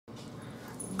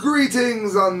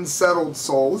Greetings, unsettled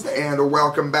souls, and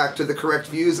welcome back to The Correct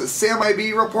Views. Sam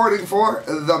IB reporting for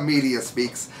The Media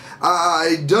Speaks.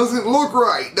 It doesn't look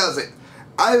right, does it?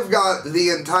 I've got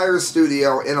the entire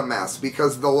studio in a mess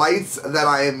because the lights that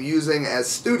I am using as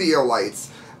studio lights,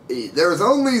 there's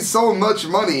only so much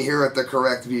money here at The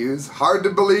Correct Views. Hard to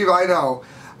believe, I know.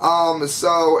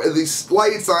 So these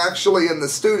lights are actually in the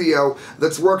studio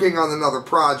that's working on another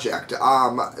project.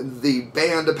 The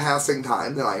band Passing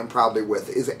Time that I am proudly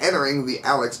with is entering the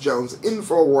Alex Jones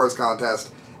InfoWars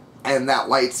contest, and that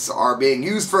lights are being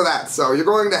used for that. So you're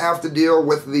going to have to deal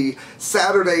with the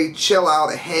Saturday chill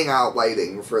out hangout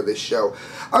lighting for this show.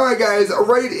 Alright guys,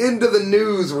 right into the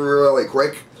news really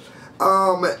quick.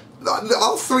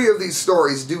 All three of these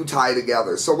stories do tie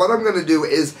together. So what I'm going to do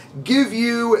is give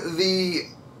you the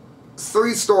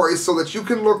three stories so that you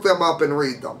can look them up and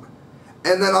read them.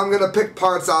 And then I'm going to pick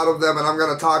parts out of them and I'm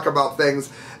going to talk about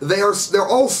things. They're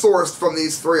all sourced from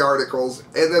these three articles,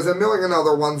 and there's a million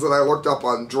other ones that I looked up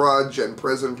on Drudge and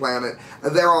Prison Planet,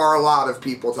 and there are a lot of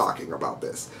people talking about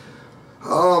this.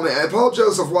 Paul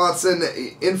Joseph Watson,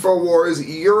 InfoWars,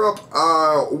 Europe,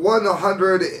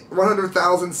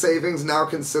 100,000 savings now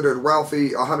considered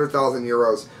wealthy, 100,000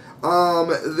 euros.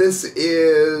 This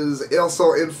is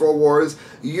also InfoWars,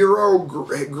 Euro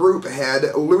group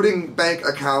head, looting bank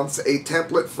accounts, a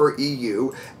template for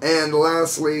EU. And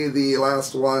lastly, the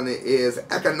last one is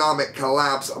economic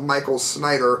collapse, Michael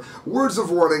Snyder, words of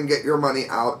warning, get your money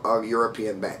out of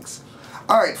European banks.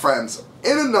 Alright friends,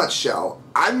 in a nutshell,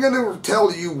 I'm going to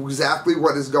tell you exactly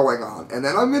what is going on, and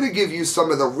then I'm going to give you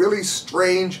some of the really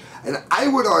strange, and I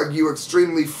would argue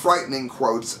extremely frightening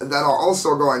quotes that are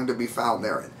also going to be found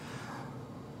therein.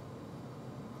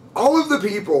 All of the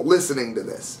people listening to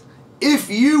this, if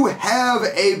you have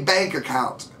a bank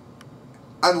account,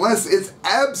 unless it's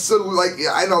absolutely, like,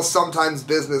 I know sometimes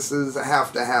businesses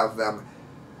have to have them,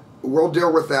 we'll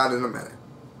deal with that in a minute.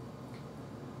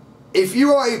 If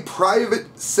you are a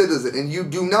private citizen and you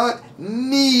do not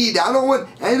need, I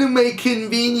don't make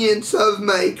convenience of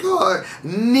my car,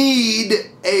 need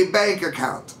a bank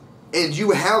account, and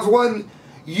you have one,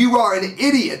 you are an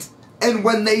idiot. And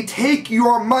when they take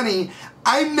your money,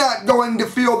 I'm not going to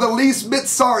feel the least bit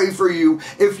sorry for you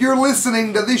if you're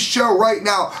listening to this show right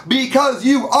now, because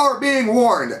you are being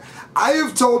warned. I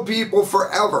have told people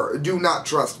forever, do not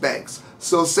trust banks.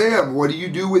 So Sam, what do you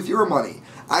do with your money?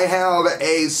 I have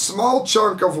a small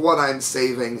chunk of what I'm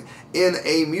saving in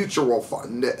a mutual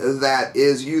fund that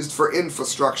is used for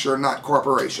infrastructure, not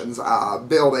corporations,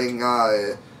 building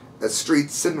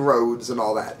streets and roads and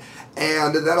all that.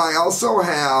 And then I also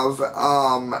have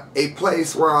a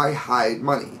place where I hide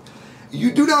money.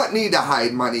 You do not need to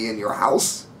hide money in your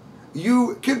house.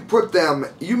 You can put them,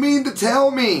 you mean to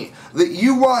tell me that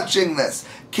you watching this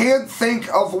can't think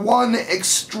of one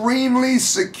extremely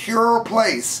secure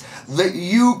place that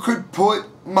you could put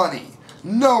money?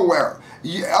 Nowhere.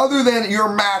 Other than your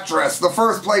mattress, the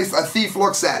first place a thief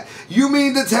looks at. You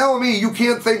mean to tell me you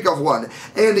can't think of one?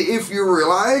 And if you're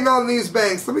relying on these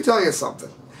banks, let me tell you something.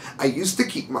 I used to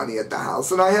keep money at the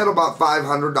house, and I had about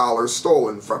 $500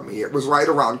 stolen from me. It was right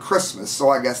around Christmas, so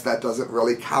I guess that doesn't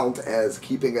really count as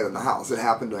keeping it in the house. It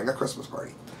happened during a Christmas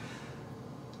party.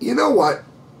 You know what?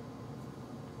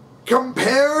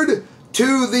 Compared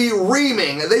to the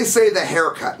reaming, they say the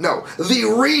haircut, no, the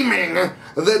reaming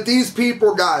that these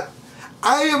people got,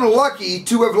 I am lucky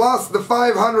to have lost the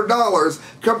 $500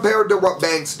 compared to what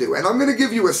banks do. And I'm going to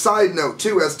give you a side note,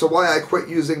 too, as to why I quit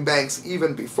using banks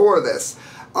even before this.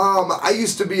 I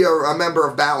used to be a member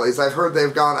of Bally's. I've heard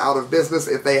they've gone out of business.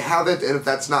 If they haven't, and if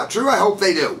that's not true, I hope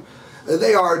they do.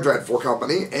 They are a dreadful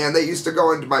company, and they used to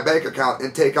go into my bank account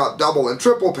and take out double and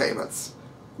triple payments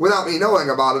without me knowing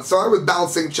about it. So I was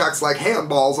bouncing checks like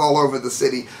handballs all over the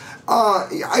city.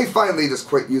 I finally just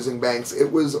quit using banks.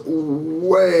 It was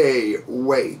way,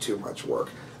 way too much work.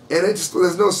 And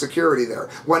there's no security there.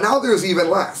 Well, now there's even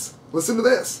less. Listen to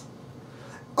this.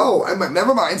 Oh, and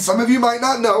never mind, some of you might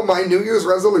not know my New Year's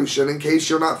resolution, in case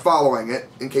you're not following it.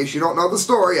 In case you don't know the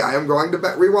story, I am going to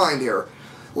rewind here.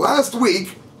 Last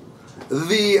week,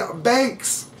 the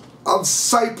banks of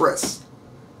Cyprus,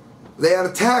 they had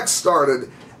a tax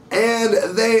started,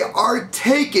 and they are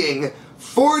taking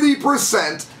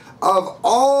 40% of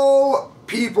all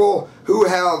people who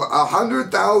have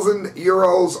 100,000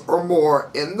 euros or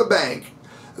more in the bank.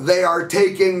 They are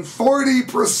taking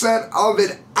 40% of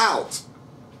it out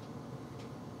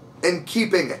and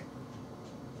keeping it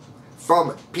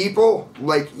from people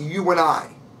like you and I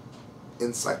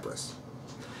in Cyprus.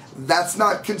 That's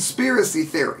not conspiracy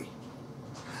theory.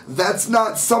 That's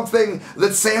not something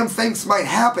that Sam thinks might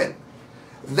happen.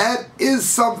 That is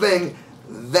something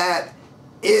that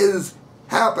is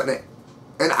happening.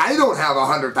 And I don't have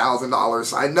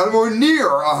 $100,000. I'm nowhere near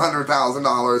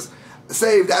 $100,000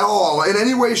 saved at all in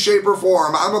any way, shape, or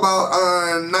form. I'm about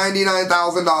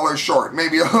 $99,000 short,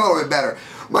 maybe a little bit better.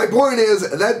 My point is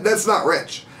that's not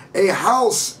rich. A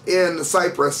house in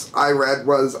Cyprus, I read,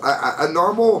 was a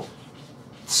normal,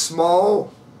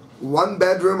 small,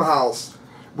 one-bedroom house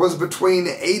was between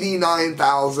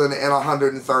 $89,000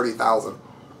 and $130,000.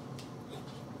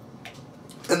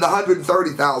 And the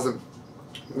 $130,000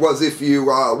 was if you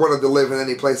wanted to live in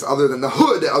any place other than the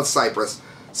hood of Cyprus.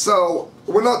 So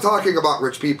we're not talking about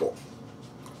rich people.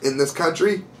 In this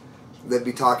country, they'd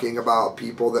be talking about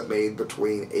people that made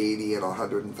between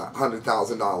 $80,000 and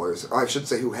 $100,000. I should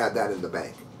say who had that in the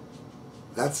bank.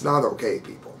 That's not okay,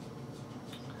 people.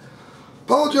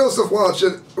 Paul Joseph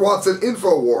Watson,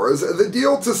 InfoWars, the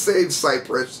deal to save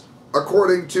Cyprus,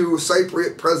 according to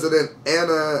Cypriot President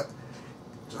Anna,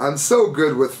 I'm so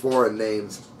good with foreign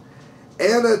names,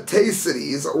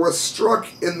 Anastasiades, was struck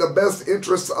in the best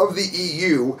interests of the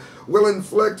EU, will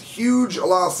inflict huge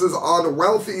losses on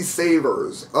wealthy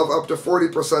savers of up to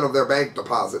 40% of their bank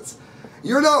deposits.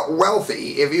 You're not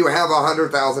wealthy if you have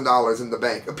 $100,000 in the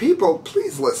bank. People,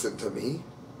 please listen to me.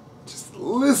 Just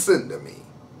listen to me.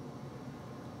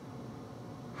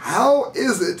 How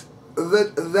is it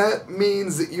that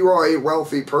means that you are a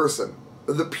wealthy person?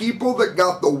 The people that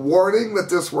got the warning that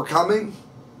this were coming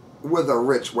were the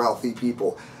rich, wealthy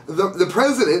people. The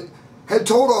president had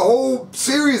told a whole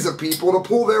series of people to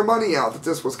pull their money out that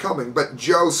this was coming, but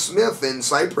Joe Smith in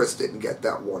Cyprus didn't get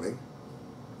that warning.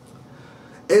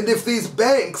 And if these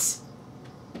banks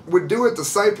would do it to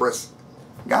Cyprus,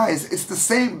 guys, it's the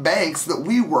same banks that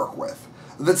we work with,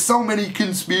 that so many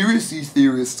conspiracy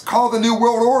theorists call the New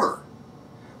World Order.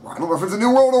 Well, I don't know if it's a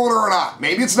New World Order or not.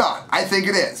 Maybe it's not. I think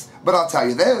it is. But I'll tell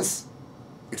you this,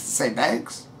 it's the same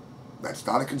banks. That's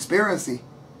not a conspiracy.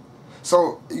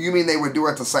 So, you mean they would do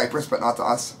it to Cyprus, but not to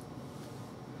us?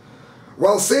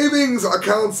 While savings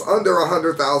accounts under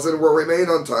 $100,000 will remain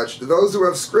untouched, those who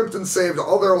have scrimped and saved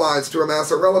all their lives to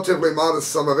amass a relatively modest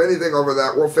sum of anything over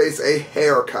that will face a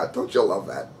haircut. Don't you love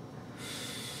that?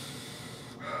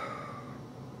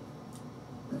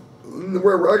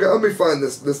 Let me find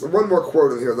this one more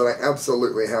quote in here that I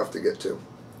absolutely have to get to.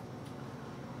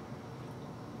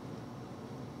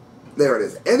 There it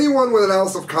is. Anyone with an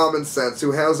ounce of common sense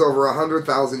who has over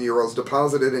 100,000 euros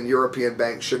deposited in European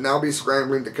banks should now be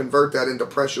scrambling to convert that into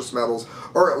precious metals,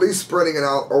 or at least spreading it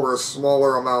out over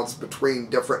smaller amounts between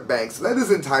different banks. That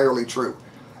is entirely true.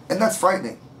 And that's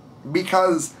frightening.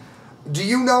 Because, do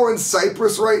you know in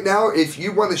Cyprus right now, if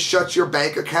you want to shut your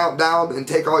bank account down and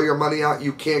take all your money out,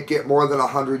 you can't get more than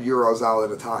 100 euros out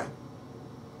at a time?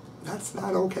 That's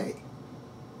not okay.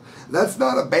 That's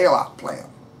not a bailout plan.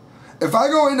 If I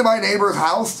go into my neighbor's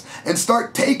house and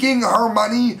start taking her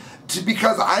money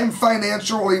because I'm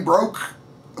financially broke,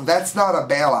 that's not a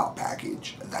bailout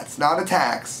package. That's not a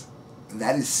tax.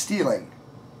 That is stealing.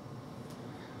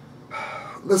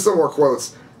 There's some more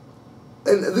quotes.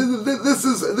 And this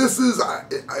is a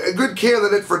good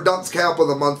candidate for Dunce Cap of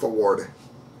the Month award.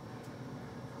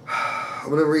 I'm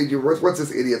going to read you, what's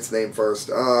this idiot's name first?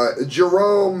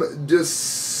 Jerome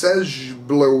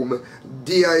Dijsselbloem,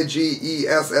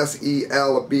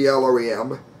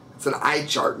 Digesselsblom. It's an eye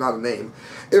chart, not a name.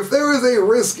 If there is a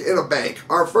risk in a bank,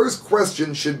 our first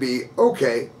question should be,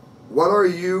 okay, what are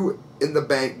you in the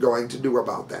bank going to do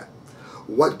about that?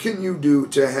 What can you do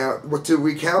to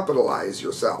recapitalize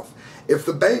yourself? If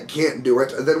the bank can't do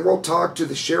it, then we'll talk to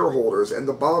the shareholders and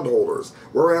the bondholders.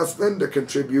 We'll ask them to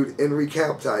contribute in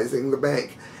recapitalizing the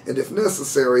bank. And if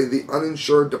necessary, the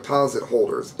uninsured deposit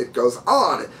holders. It goes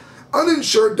on.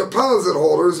 Uninsured deposit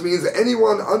holders means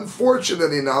anyone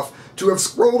unfortunate enough to have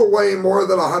squirreled away more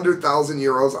than 100,000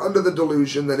 euros under the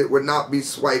delusion that it would not be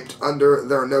swiped under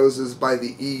their noses by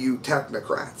the EU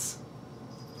technocrats.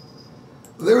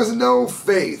 There is no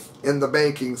faith in the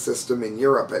banking system in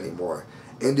Europe anymore.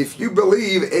 And if you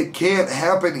believe it can't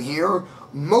happen here,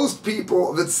 most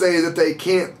people that say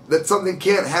that something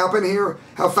can't happen here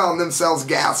have found themselves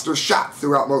gassed or shot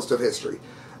throughout most of history.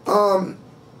 I'm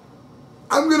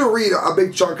going to read a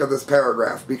big chunk of this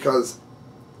paragraph because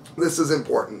this is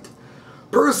important.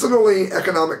 Personally,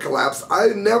 economic collapse, I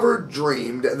never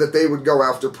dreamed that they would go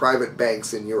after private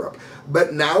banks in Europe.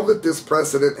 But now that this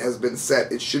precedent has been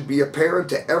set, it should be apparent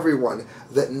to everyone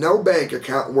that no bank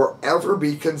account will ever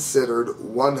be considered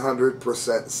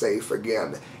 100% safe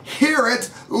again. Hear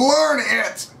it, learn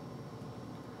it!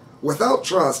 Without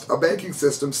trust, a banking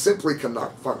system simply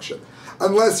cannot function.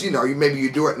 Unless, maybe you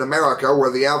do it in America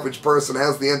where the average person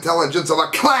has the intelligence of a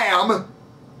clam.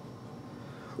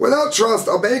 Without trust,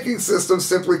 a banking system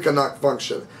simply cannot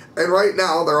function. And right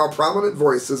now, there are prominent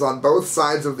voices on both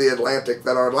sides of the Atlantic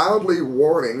that are loudly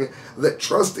warning that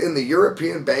trust in the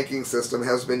European banking system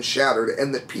has been shattered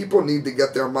and that people need to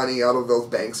get their money out of those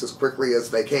banks as quickly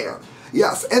as they can.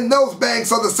 Yes, and those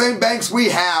banks are the same banks we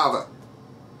have.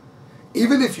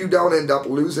 Even if you don't end up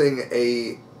losing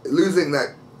a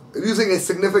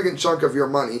significant chunk of your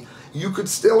money, you could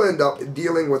still end up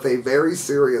dealing with a very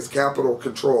serious capital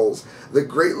controls that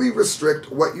greatly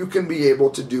restrict what you can be able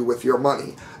to do with your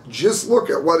money. Just look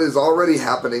at what is already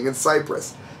happening in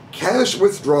Cyprus. Cash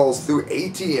withdrawals through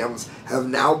ATMs have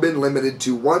now been limited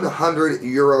to 100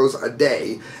 euros a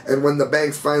day, and when the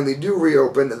banks finally do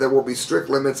reopen, there will be strict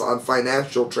limits on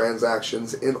financial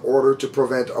transactions in order to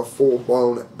prevent a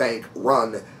full-blown bank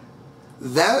run.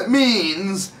 That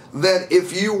means that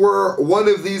if you were one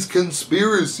of these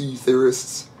conspiracy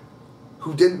theorists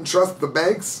who didn't trust the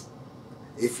banks,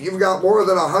 if you've got more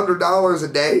than $100 a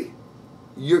day,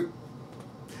 you're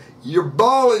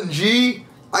ballin', G.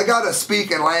 I gotta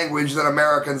speak in language that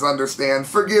Americans understand.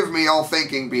 Forgive me, all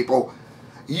thinking people.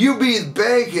 You be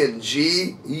banking,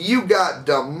 G. You got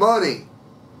the money.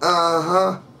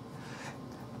 $100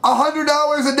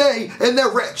 a day, and they're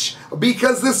rich.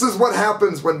 Because this is what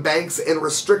happens when banks and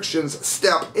restrictions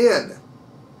step in.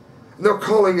 And they're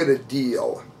calling it a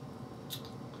deal.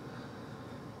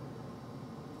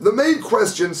 The main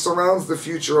question surrounds the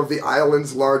future of the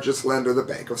island's largest lender, the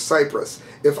Bank of Cyprus.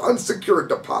 If unsecured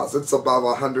deposits above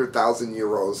 100,000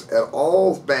 euros at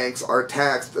all banks are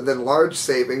taxed, then large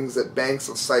savings at banks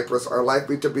of Cyprus are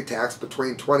likely to be taxed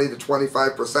between 20 to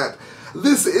 25%.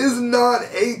 This is not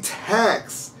a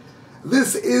tax.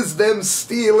 This is them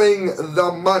stealing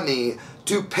the money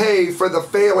to pay for the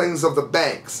failings of the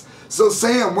banks. So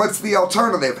Sam, what's the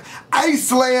alternative?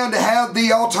 Iceland had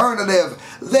the alternative.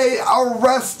 They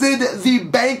arrested the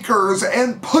bankers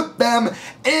and put them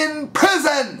in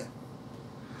prison.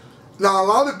 Now, a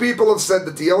lot of people have said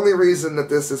that the only reason that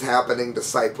this is happening to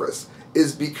Cyprus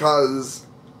is because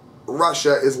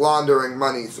Russia is laundering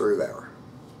money through there.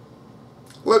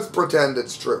 Let's pretend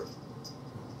it's true.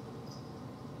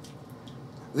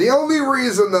 The only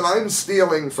reason that I'm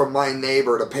stealing from my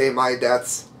neighbor to pay my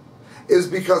debts is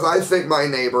because I think my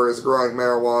neighbor is growing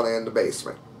marijuana in the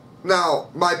basement. Now,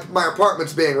 my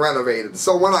apartment's being renovated,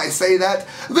 so when I say that,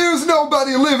 there's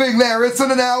nobody living there. It's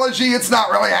an analogy. It's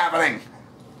not really happening.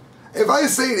 If I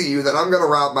say to you that I'm going to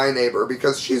rob my neighbor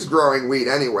because she's growing weed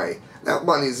anyway, that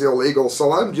money's illegal,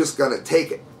 so I'm just going to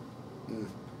take it.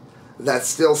 That's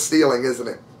still stealing, isn't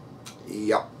it?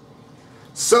 Yep.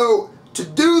 So, to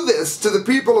do this to the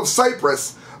people of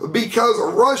Cyprus, because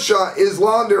Russia is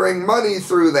laundering money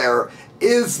through there,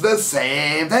 is the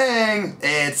same thing.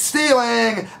 It's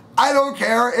stealing. I don't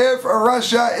care if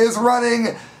Russia is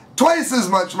running twice as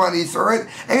much money through it,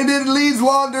 and it leaves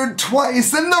laundered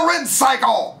twice in the rinse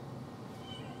cycle.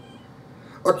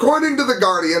 According to The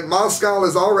Guardian, Moscow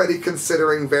is already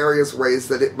considering various ways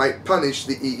that it might punish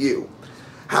the EU.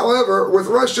 However, with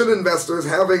Russian investors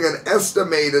having an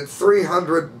estimated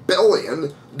 $300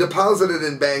 billion deposited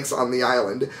in banks on the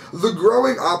island, the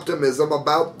growing optimism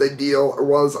about the deal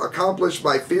was accomplished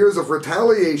by fears of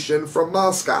retaliation from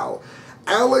Moscow.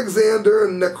 Alexander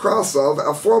Nekrasov,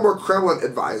 a former Kremlin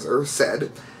advisor,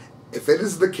 said, "If it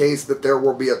is the case that there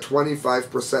will be a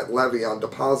 25% levy on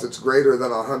deposits greater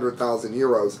than 100,000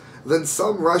 euros, then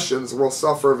some Russians will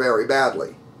suffer very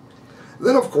badly."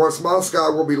 Then, of course,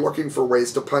 Moscow will be looking for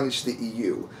ways to punish the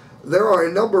EU. There are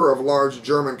a number of large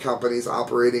German companies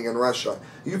operating in Russia.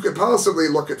 You could possibly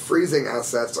look at freezing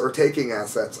assets or taking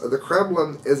assets. The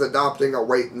Kremlin is adopting a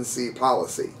wait-and-see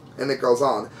policy. And it goes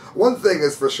on. One thing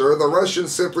is for sure, the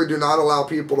Russians simply do not allow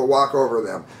people to walk over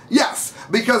them. Yes,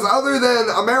 because other than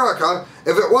America,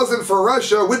 if it wasn't for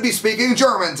Russia, we'd be speaking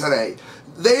German today.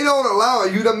 They don't allow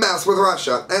you to mess with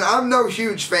Russia. And I'm no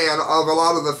huge fan of a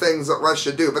lot of the things that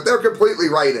Russia do, but they're completely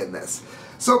right in this.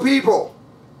 So people,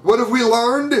 what have we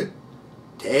learned?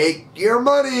 Take your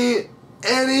money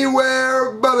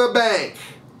anywhere but a bank.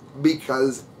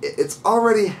 Because it's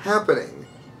already happening.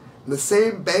 The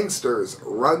same banksters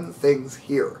run things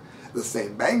here. The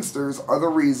same banksters are the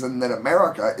reason that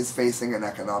America is facing an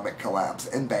economic collapse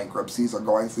and bankruptcies are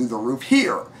going through the roof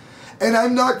here. And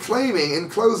I'm not claiming, in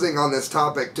closing on this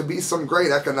topic, to be some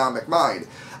great economic mind.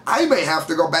 I may have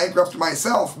to go bankrupt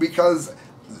myself because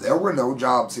there were no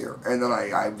jobs here. And then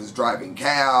I was driving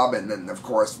cab, and then, of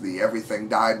course, everything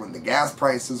died when the gas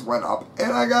prices went up,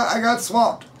 and I got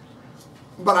swamped.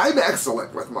 But I'm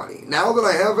excellent with money. Now that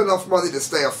I have enough money to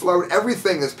stay afloat,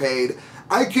 everything is paid.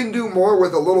 I can do more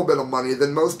with a little bit of money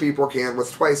than most people can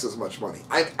with twice as much money.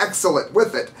 I'm excellent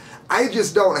with it. I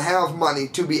just don't have money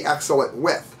to be excellent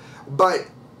with. But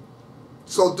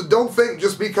So don't think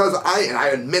just because and I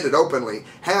admit it openly,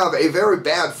 have a very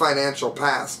bad financial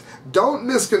past, don't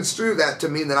misconstrue that to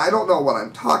mean that I don't know what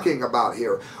I'm talking about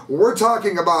here. We're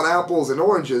talking about apples and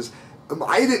oranges.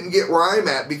 I didn't get where I'm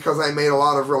at because I made a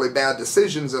lot of really bad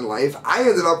decisions in life. I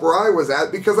ended up where I was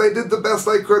at because I did the best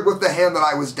I could with the hand that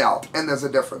I was dealt. And there's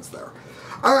a difference there.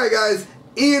 Alright guys,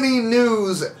 any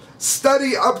news?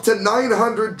 Study up to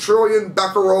 900 trillion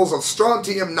becquerels of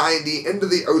strontium-90 into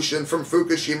the ocean from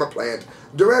Fukushima plant.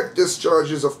 Direct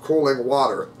discharges of cooling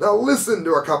water. Now listen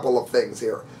to a couple of things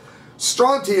here.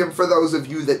 Strontium, for those of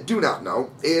you that do not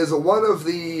know, is one of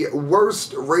the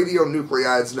worst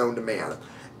radionuclides known to man.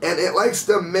 And it likes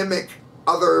to mimic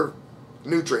other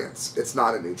nutrients. It's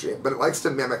not a nutrient, but it likes to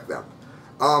mimic them.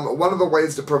 One of the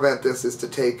ways to prevent this is to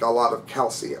take a lot of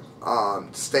calcium. To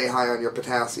stay high on your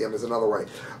potassium is another way.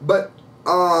 But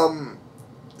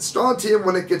strontium,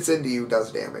 when it gets into you,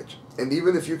 does damage. And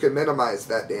even if you can minimize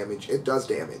that damage, it does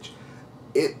damage.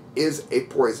 It is a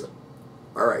poison.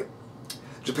 Alright.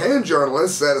 Japan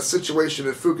journalists said a situation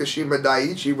at Fukushima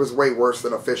Daiichi was way worse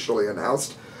than officially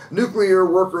announced. Nuclear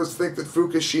workers think that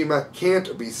Fukushima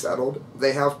can't be settled.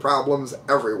 They have problems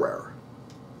everywhere.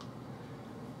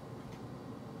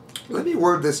 Let me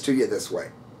word this to you this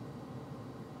way.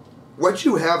 What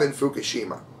you have in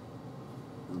Fukushima,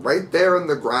 right there in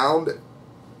the ground,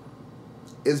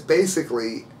 is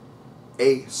basically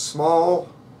a small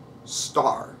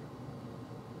star.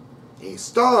 A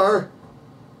star,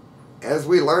 as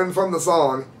we learned from the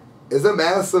song, is a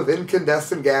mass of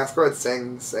incandescent gas. Go ahead,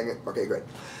 sing it. Okay, great.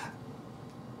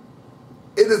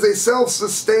 It is a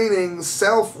self-sustaining,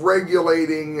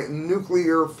 self-regulating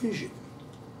nuclear fission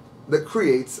that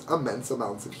creates immense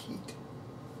amounts of heat.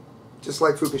 Just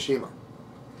like Fukushima.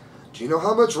 Do you know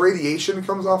how much radiation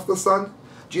comes off the sun?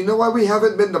 Do you know why we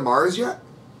haven't been to Mars yet?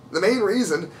 The main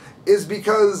reason is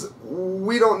because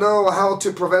we don't know how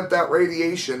to prevent that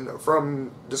radiation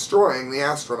from destroying the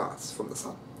astronauts from the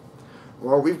sun.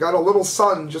 Well, we've got a little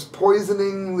sun just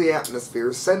poisoning the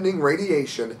atmosphere, sending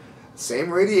radiation, same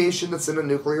radiation that's in a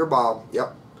nuclear bomb,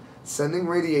 yep, sending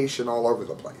radiation all over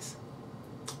the place.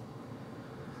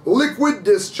 Liquid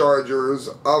discharges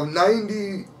of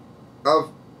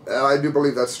I do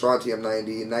believe that's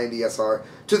strontium-90, 90 SR,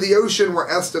 to the ocean were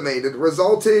estimated,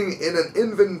 resulting in an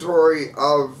inventory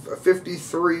of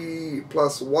 53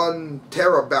 plus 1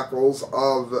 terabecquerels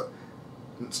of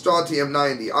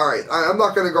strontium-90. Alright, I'm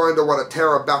not going to go into what a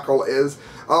terabecquerel is.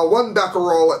 1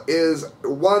 becquerel is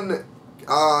 1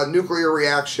 nuclear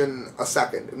reaction a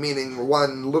second, meaning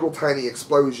 1 little tiny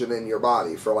explosion in your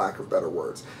body, for lack of better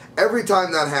words. Every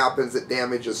time that happens, it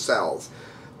damages cells.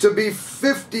 To be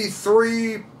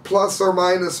 53 plus or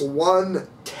minus 1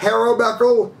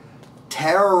 terabecquerel,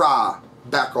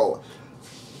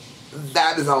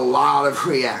 that is a lot of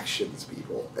reactions,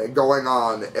 people, going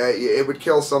on. It would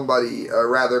kill somebody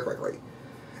rather quickly.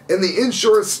 In the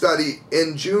INSURE study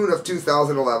in June of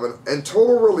 2011, and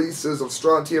total releases of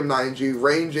strontium-90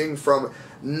 ranging from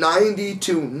 90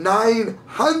 to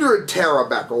 900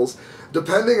 terabecquerels,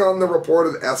 depending on the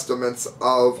reported estimates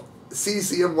of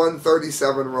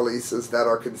cesium-137 releases that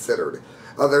are considered.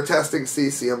 They're testing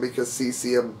cesium because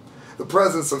cesium, the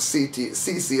presence of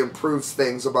cesium proves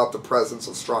things about the presence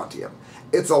of strontium.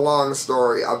 It's a long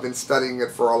story. I've been studying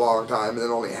it for a long time, and it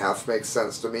only half makes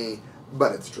sense to me,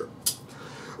 but it's true.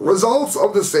 Results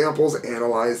of the samples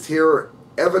analyzed here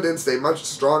evidenced a much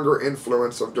stronger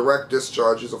influence of direct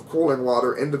discharges of cooling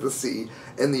water into the sea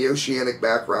and the oceanic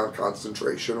background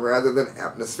concentration rather than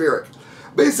atmospheric.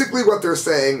 Basically what they're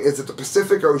saying is that the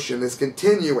Pacific Ocean is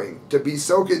continuing to be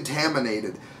so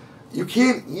contaminated, you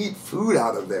can't eat food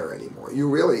out of there anymore. You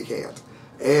really can't.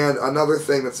 And another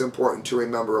thing that's important to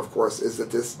remember, of course, is that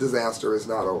this disaster is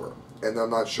not over. And I'm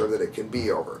not sure that it can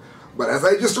be over. But as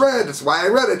I just read, that's why I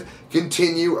read it,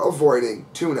 continue avoiding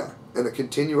tuna. And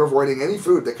continue avoiding any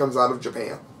food that comes out of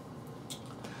Japan.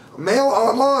 Mail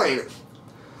online.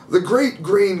 The Great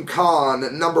Green Con,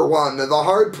 #1, the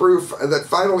hard proof that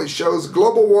finally shows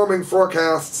global warming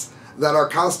forecasts that are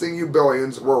costing you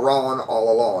billions were wrong all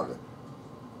along.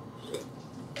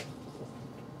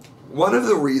 One of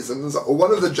the reasons,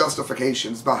 one of the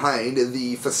justifications behind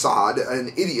the facade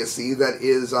and idiocy that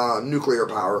is nuclear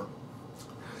power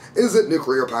is that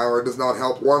nuclear power does not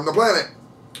help warm the planet.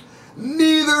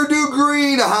 Neither do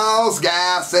greenhouse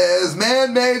gases.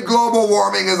 Man-made global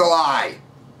warming is a lie.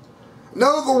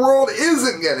 No, the world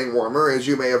isn't getting warmer, as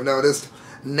you may have noticed.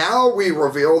 Now we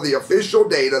reveal the official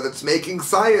data that's making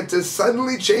scientists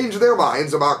suddenly change their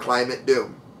minds about climate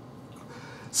doom.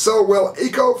 So will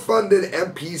eco-funded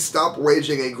MPs stop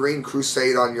waging a green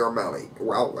crusade on your money?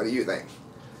 Well, what do you think?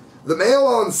 The Mail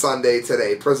on Sunday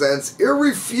today presents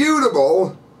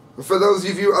irrefutable, for those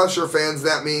of you Usher fans,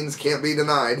 that means can't be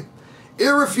denied,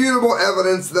 irrefutable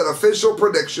evidence that official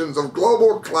predictions of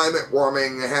global climate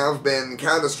warming have been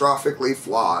catastrophically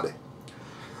flawed.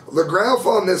 The graph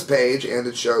on this page, and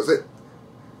it shows it,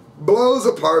 blows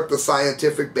apart the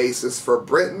scientific basis for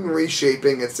Britain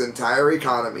reshaping its entire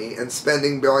economy and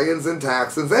spending billions in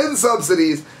taxes and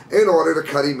subsidies in order to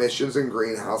cut emissions and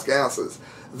greenhouse gases.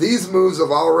 These moves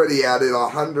have already added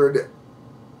 100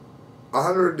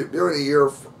 billion a year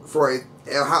for an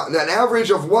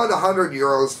average of 100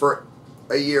 euros for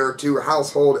a year to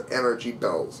household energy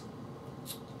bills.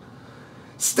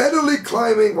 Steadily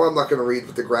climbing, well, I'm not going to read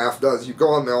what the graph does. You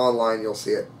go on the online, you'll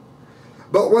see it.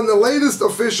 But when the latest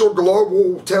official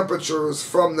global temperatures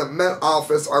from the Met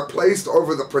Office are placed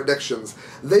over the predictions,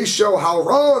 they show how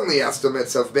wrong the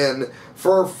estimates have been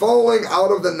for falling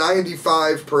out of the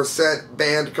 95%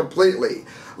 band completely.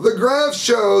 The graph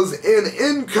shows in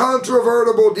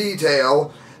incontrovertible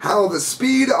detail how the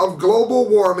speed of global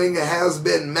warming has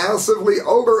been massively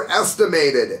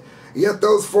overestimated. Yet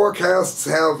those forecasts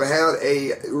have had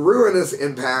a ruinous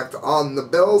impact on the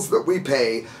bills that we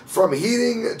pay, from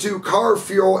heating to car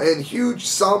fuel and huge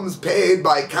sums paid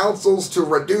by councils to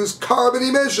reduce carbon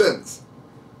emissions.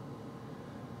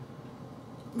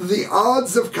 The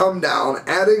odds have come down,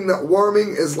 adding that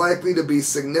warming is likely to be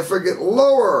significantly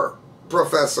lower.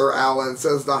 Professor Allen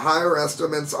says the higher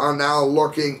estimates are now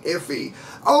looking iffy.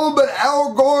 Oh, but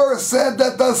Al Gore said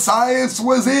that the science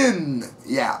was in.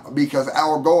 Yeah, because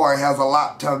Al Gore has a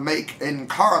lot to make in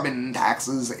carbon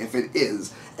taxes if it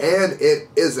is, and it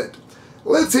isn't.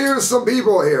 Let's hear some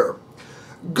people here.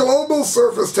 Global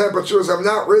surface temperatures have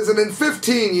not risen in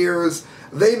 15 years.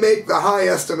 They make the high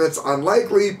estimates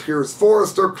unlikely, Piers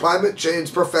Forrester, climate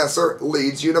change professor,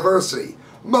 Leeds University.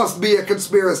 Must be a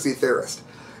conspiracy theorist.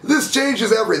 This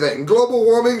changes everything. Global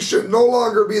warming should no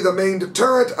longer be the main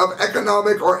deterrent of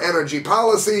economic or energy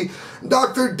policy.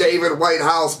 Dr. David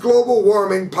Whitehouse, Global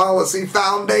Warming Policy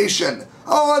Foundation.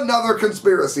 Oh, another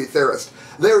conspiracy theorist.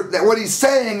 What he's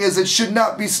saying is it should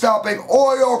not be stopping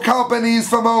oil companies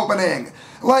from opening.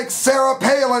 Like Sarah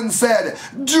Palin said,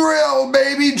 drill,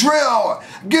 baby, drill.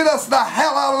 Get us the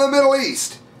hell out of the Middle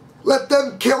East. Let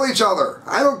them kill each other.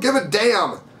 I don't give a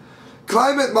damn.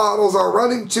 Climate models are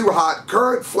running too hot.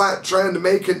 Current flat trend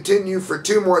may continue for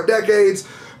 2 more decades.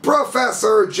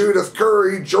 Professor Judith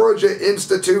Curry, Georgia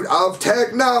Institute of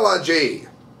Technology.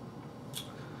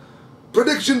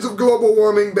 Predictions of global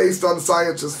warming based on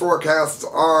scientists' forecasts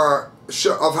are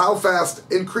of how fast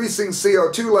increasing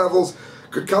CO2 levels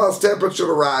could cause temperature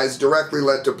to rise directly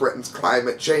led to Britain's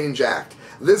Climate Change Act.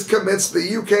 This commits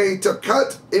the UK to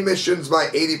cut emissions by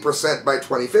 80% by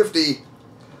 2050.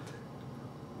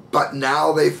 But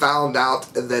now they found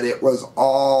out that it was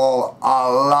all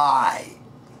a lie.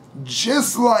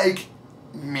 Just like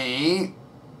me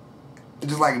have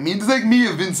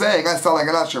been saying, I sound like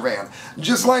an Usher fan.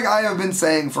 Just like I have been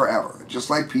saying forever. Just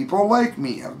like people like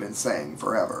me have been saying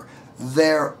forever.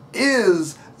 There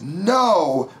is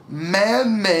no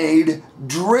man-made,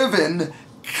 driven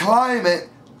climate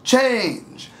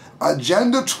change.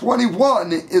 Agenda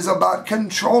 21 is about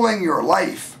controlling your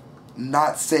life,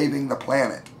 not saving the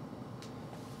planet.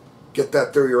 Get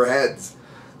that through your heads.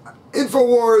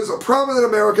 InfoWars, a prominent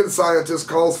American scientist,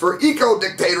 calls for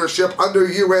eco-dictatorship under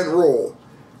UN rule.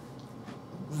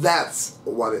 That's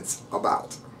what it's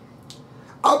about.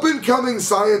 Up-and-coming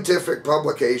scientific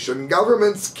publication,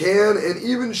 governments can and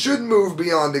even should move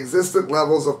beyond existent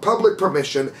levels of public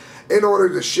permission in order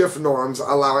to shift norms,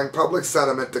 allowing public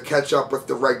sentiment to catch up with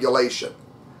the regulation.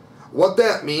 What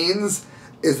that means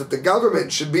is that the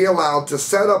government should be allowed to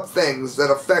set up things that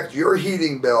affect your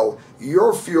heating bill,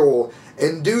 your fuel,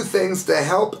 and do things to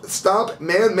help stop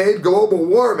man-made global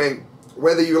warming,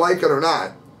 whether you like it or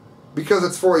not, because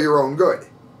it's for your own good.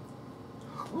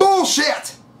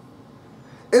 Bullshit!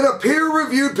 In a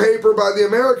peer-reviewed paper by the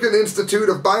American Institute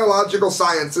of Biological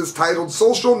Sciences titled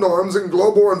Social Norms and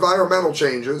Global Environmental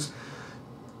Changes,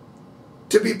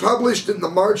 to be published in the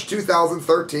March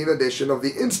 2013 edition of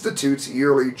the Institute's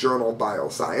yearly journal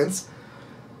Bioscience,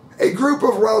 a group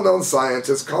of well-known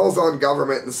scientists calls on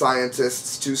government and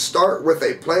scientists to start with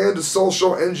a planned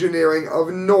social engineering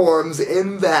of norms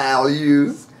and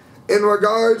values in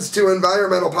regards to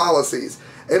environmental policies.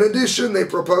 In addition, they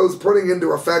propose putting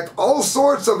into effect all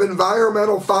sorts of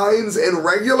environmental fines and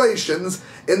regulations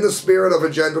in the spirit of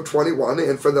Agenda 21.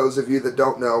 And for those of you that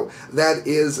don't know, that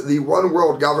is the one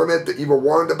world government that you were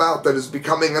warned about that is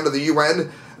becoming under the UN.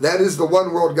 That is the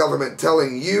one world government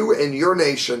telling you and your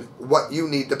nation what you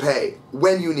need to pay,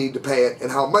 when you need to pay it,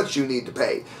 and how much you need to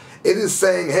pay. It is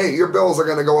saying, hey, your bills are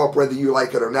going to go up whether you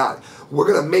like it or not. We're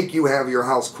going to make you have your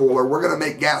house cooler. We're going to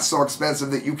make gas so expensive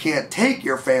that you can't take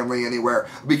your family anywhere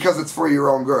because it's for your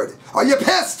own good. Are you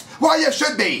pissed? Well, you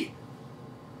should be.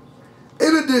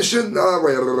 In addition,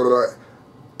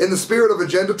 in the spirit of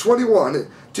Agenda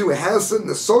 21, to hasten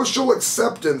the social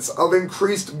acceptance of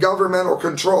increased governmental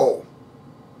control.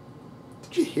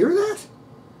 Did you hear that?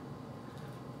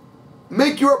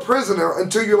 Make you a prisoner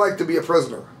until you like to be a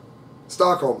prisoner.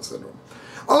 Stockholm Syndrome.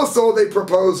 Also, they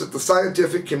propose that the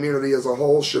scientific community as a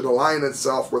whole should align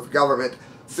itself with government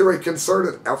through a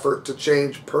concerted effort to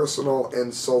change personal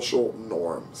and social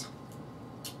norms.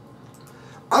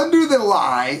 Under the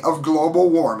lie of global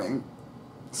warming,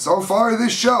 so far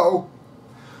this show,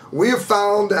 we have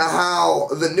found how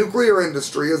the nuclear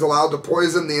industry is allowed to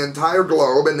poison the entire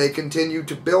globe, and they continue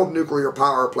to build nuclear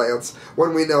power plants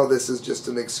when we know this is just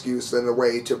an excuse and a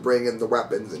way to bring in the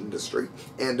weapons industry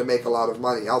and to make a lot of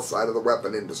money outside of the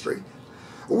weapon industry.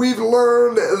 We've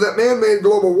learned that man-made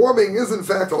global warming is in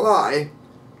fact a lie,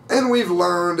 and we've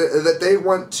learned that they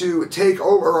want to take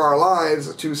over our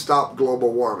lives to stop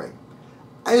global warming.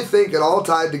 I think it all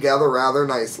tied together rather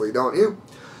nicely, don't you?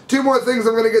 Two more things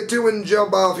I'm going to get to and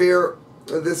jump off here.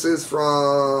 This is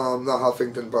from the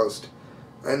Huffington Post.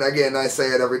 And again, I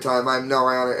say it every time, I'm no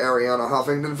Ariana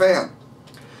Huffington fan.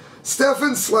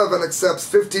 Stefan Slevin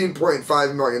accepts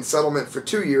 $15.5 million settlement for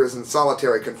 2 years in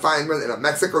solitary confinement in a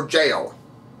Mexico jail.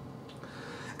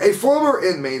 A former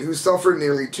inmate who suffered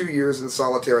nearly 2 years in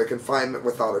solitary confinement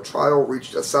without a trial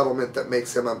reached a settlement that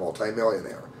makes him a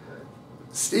multimillionaire.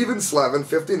 Stephen Slevin,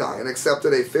 59,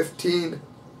 accepted a $15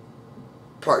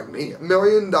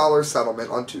 million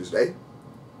settlement on Tuesday,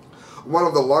 one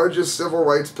of the largest civil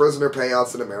rights prisoner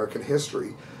payouts in American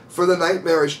history, for the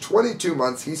nightmarish 22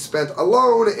 months he spent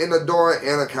alone in Adora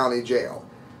Ana County Jail.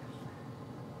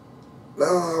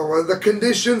 The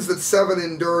conditions that Seven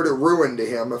endured ruined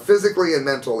him, physically and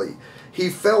mentally. He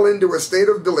fell into a state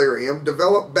of delirium,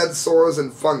 developed bed sores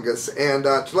and fungus, and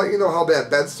to let you know how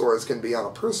bad bed sores can be on a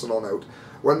personal note,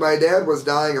 when my dad was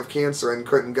dying of cancer and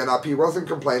couldn't get up, he wasn't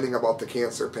complaining about the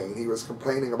cancer pain. He was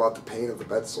complaining about the pain of the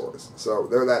bed sores. So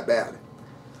they're that bad.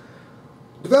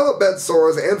 Developed bed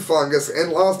sores and fungus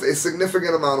and lost a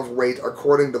significant amount of weight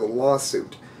according to the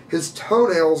lawsuit. His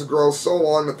toenails grow so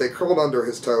long that they curled under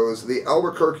his toes. The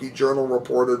Albuquerque Journal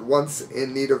reported once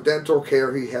in need of dental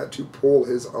care he had to pull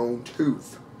his own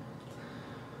tooth.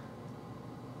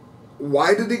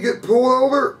 Why did he get pulled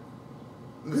over?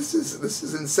 This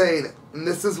is insane. And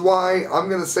this is why I'm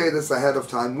going to say this ahead of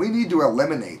time. We need to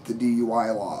eliminate the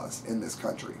DUI laws in this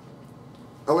country.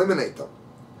 Eliminate them.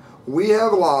 We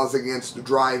have laws against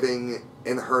driving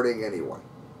and hurting anyone.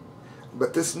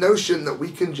 But this notion that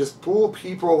we can just pull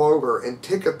people over and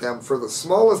ticket them for the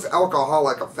smallest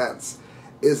alcoholic offense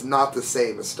is not the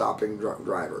same as stopping drunk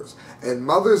drivers. And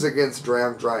Mothers Against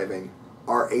Drunk Driving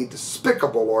are a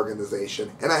despicable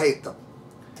organization, and I hate them.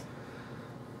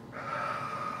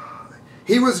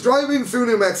 He was driving through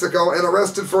New Mexico and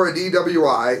arrested for a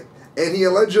DWI, and he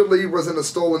allegedly was in a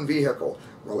stolen vehicle.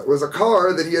 Well, it was a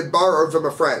car that he had borrowed from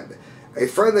a friend. A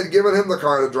friend had given him the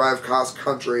car to drive cross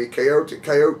country.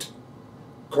 Coit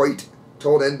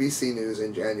told NBC News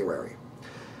in January.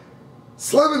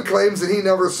 Slevin claims that he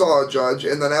never saw a judge,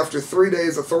 and that after 3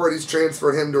 days authorities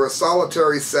transferred him to a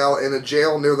solitary cell in a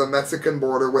jail near the Mexican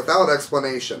border without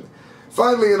explanation.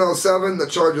 Finally, in 2007, the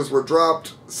charges were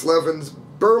dropped. Slevin's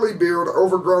burly beard,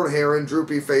 overgrown hair, and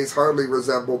droopy face hardly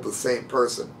resembled the same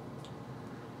person.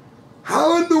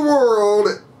 How in the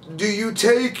world do you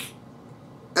take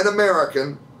an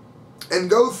American and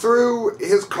go through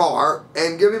his car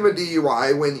and give him a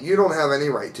DUI when you don't have any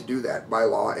right to do that by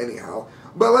law anyhow?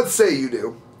 But let's say you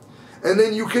do. And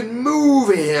then you can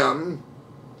move him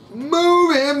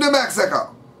to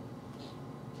Mexico.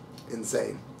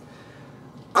 Insane.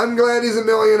 I'm glad he's a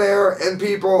millionaire, and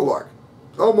people, look,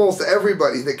 almost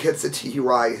everybody that gets a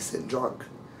DUI isn't drunk.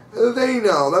 They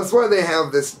know. That's why they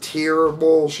have this tier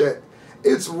bullshit.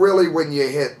 It's really when you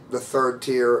hit the third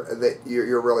tier that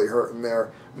you're really hurting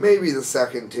there. Maybe the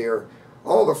second tier.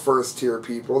 All the first tier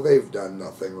people, they've done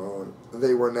nothing wrong.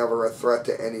 They were never a threat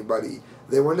to anybody.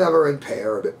 They were never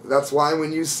impaired. That's why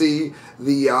when you see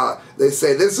they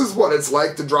say, this is what it's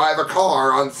like to drive a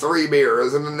car on 3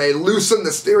 beers, and then they loosen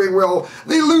the steering wheel.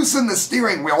 They loosen the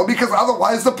steering wheel because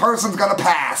otherwise the person's going to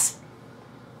pass.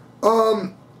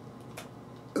 The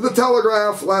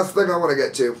Telegraph, last thing I want to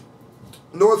get to.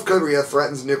 North Korea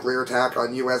threatens nuclear attack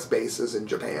on U.S. bases in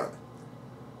Japan.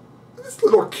 This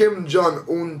little Kim Jung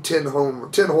UN tin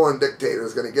horn dictator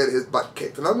is going to get his butt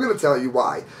kicked, and I'm going to tell you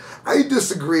why. I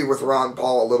disagree with Ron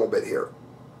Paul a little bit here.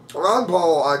 Ron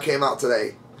Paul came out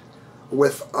today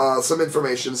with some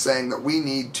information saying that we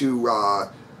need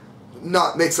to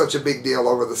not make such a big deal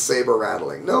over the saber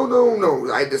rattling.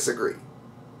 No, I disagree.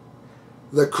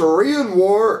 The Korean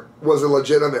War was a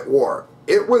legitimate war.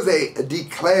 It was a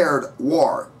declared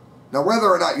war. Now, whether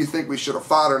or not you think we should have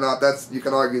fought or not, you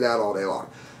can argue that all day long.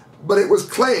 But it was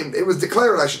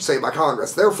declared, I should say, by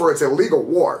Congress. Therefore, it's a legal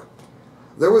war.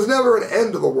 There was never an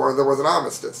end to the war. There was an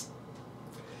armistice.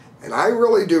 And I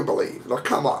really do believe, now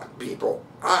come on, people,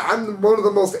 I'm one of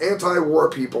the most anti-war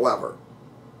people ever.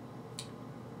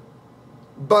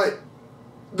 But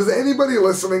does anybody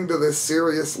listening to this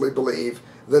seriously believe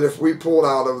that if we pulled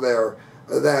out of there,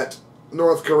 that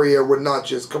North Korea would not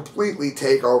just completely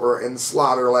take over and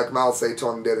slaughter like Mao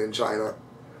Zedong did in China?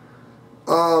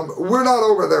 We're not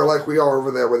over there like we are over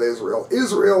there with Israel.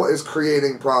 Israel is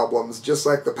creating problems just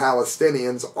like the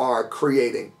Palestinians are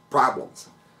creating problems.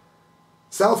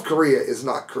 South Korea is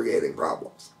not creating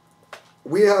problems.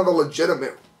 We have a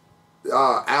legitimate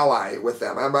ally with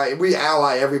them. We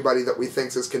ally everybody that we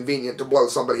think is convenient to blow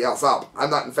somebody else up. I'm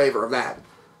not in favor of that.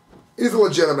 He's a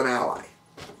legitimate ally.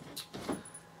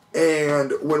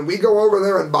 And when we go over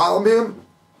there and bomb him,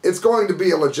 it's going to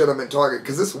be a legitimate target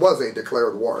because this was a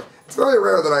declared war. It's very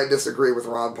rare that I disagree with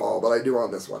Ron Paul, but I do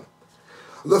on this one.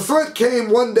 The threat came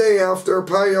one day after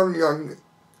Pyongyang,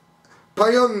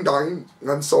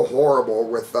 I'm so horrible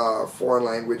with foreign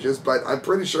languages, but I'm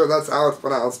pretty sure that's how it's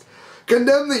pronounced,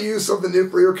 condemned the use of the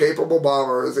nuclear-capable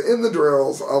bombers in the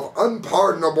drills of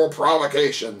unpardonable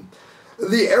provocation.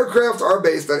 The aircraft are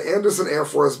based at Andersen Air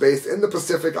Force Base in the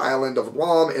Pacific island of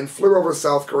Guam and flew over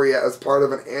South Korea as part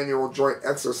of an annual joint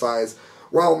exercise,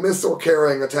 while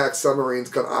missile-carrying attack submarines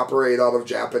can operate out of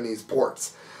Japanese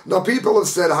ports. Now, people have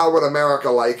said, how would America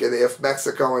like it if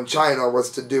Mexico and China was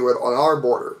to do it on our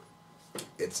border?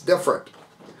 It's different.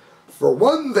 For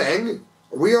one thing,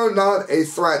 we are not a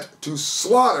threat to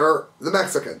slaughter the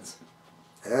Mexicans.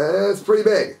 It's pretty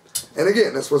big. And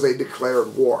again, this was a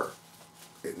declared war.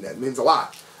 That means a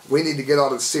lot. We need to get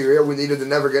out of Syria. We needed to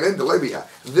never get into Libya.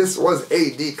 This was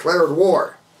a declared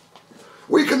war.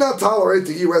 We cannot tolerate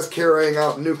the U.S. carrying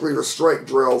out nuclear strike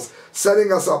drills,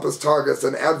 setting us up as targets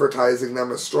and advertising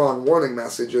them as strong warning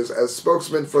messages, as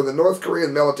spokesman for the North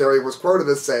Korean military was quoted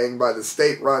as saying by the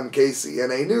state-run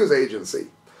KCNA news agency.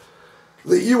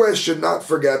 The U.S. should not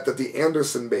forget that the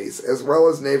Andersen base, as well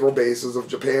as naval bases of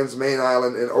Japan's main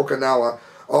island in Okinawa,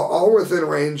 are all within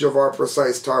range of our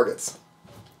precise targets.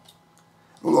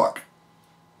 Look,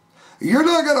 you're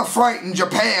not going to frighten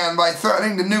Japan by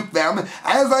threatening to nuke them.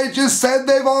 As I just said,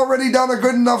 they've already done a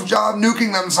good enough job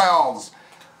nuking themselves.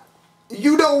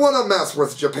 You don't want to mess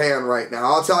with Japan right now,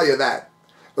 I'll tell you that.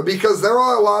 Because there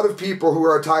are a lot of people who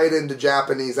are tied into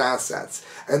Japanese assets.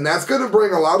 And that's going to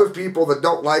bring a lot of people that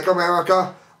don't like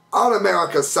America on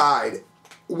America's side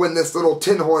when this little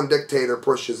tin horn dictator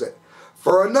pushes it.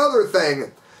 For another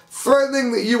thing,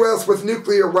 threatening the U.S. with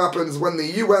nuclear weapons when the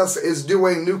U.S. is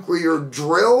doing nuclear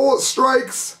drill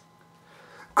strikes?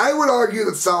 I would argue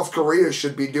that South Korea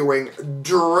should be doing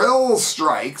drill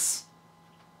strikes.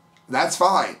 That's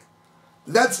fine.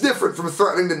 That's different from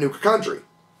threatening to nuke a country,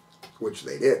 which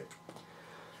they did.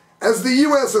 As the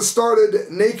U.S. has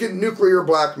started naked nuclear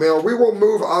blackmail, we will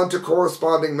move on to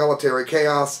corresponding military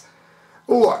chaos.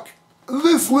 Look,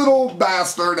 this little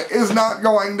bastard is not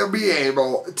going to be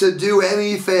able to do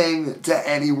anything to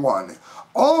anyone.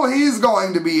 All he's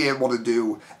going to be able to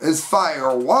do is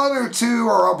fire one or two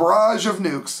or a barrage of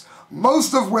nukes,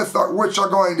 most of which are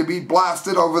going to be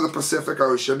blasted over the Pacific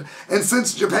Ocean. And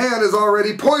since Japan has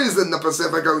already poisoned the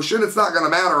Pacific Ocean, it's not going to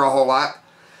matter a whole lot.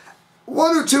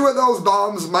 One or two of those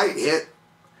bombs might hit,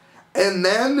 and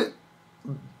then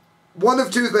one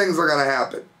of two things are going to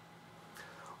happen.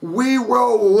 We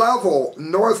will level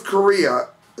North Korea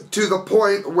to the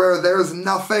point where there's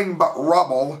nothing but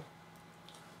rubble,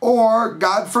 or,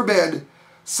 God forbid,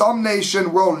 some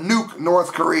nation will nuke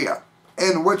North Korea,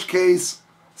 in which case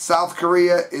South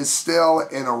Korea is still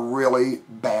in a really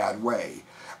bad way.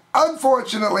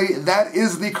 Unfortunately, that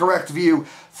is the correct view.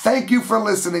 Thank you for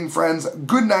listening, friends.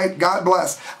 Good night. God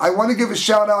bless. I want to give a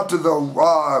shout out to the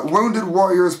Wounded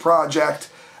Warriors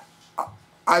Project.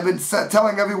 I've been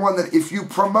telling everyone that if you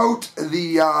promote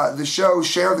the show,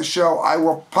 share the show, I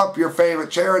will pump your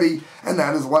favorite charity, and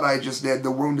that is what I just did.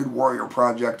 The Wounded Warrior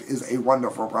Project is a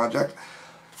wonderful project.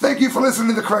 Thank you for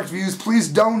listening to The Correct Views. Please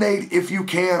donate if you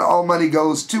can. All money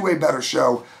goes to a better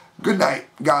show. Good night.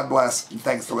 God bless, and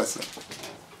thanks for listening.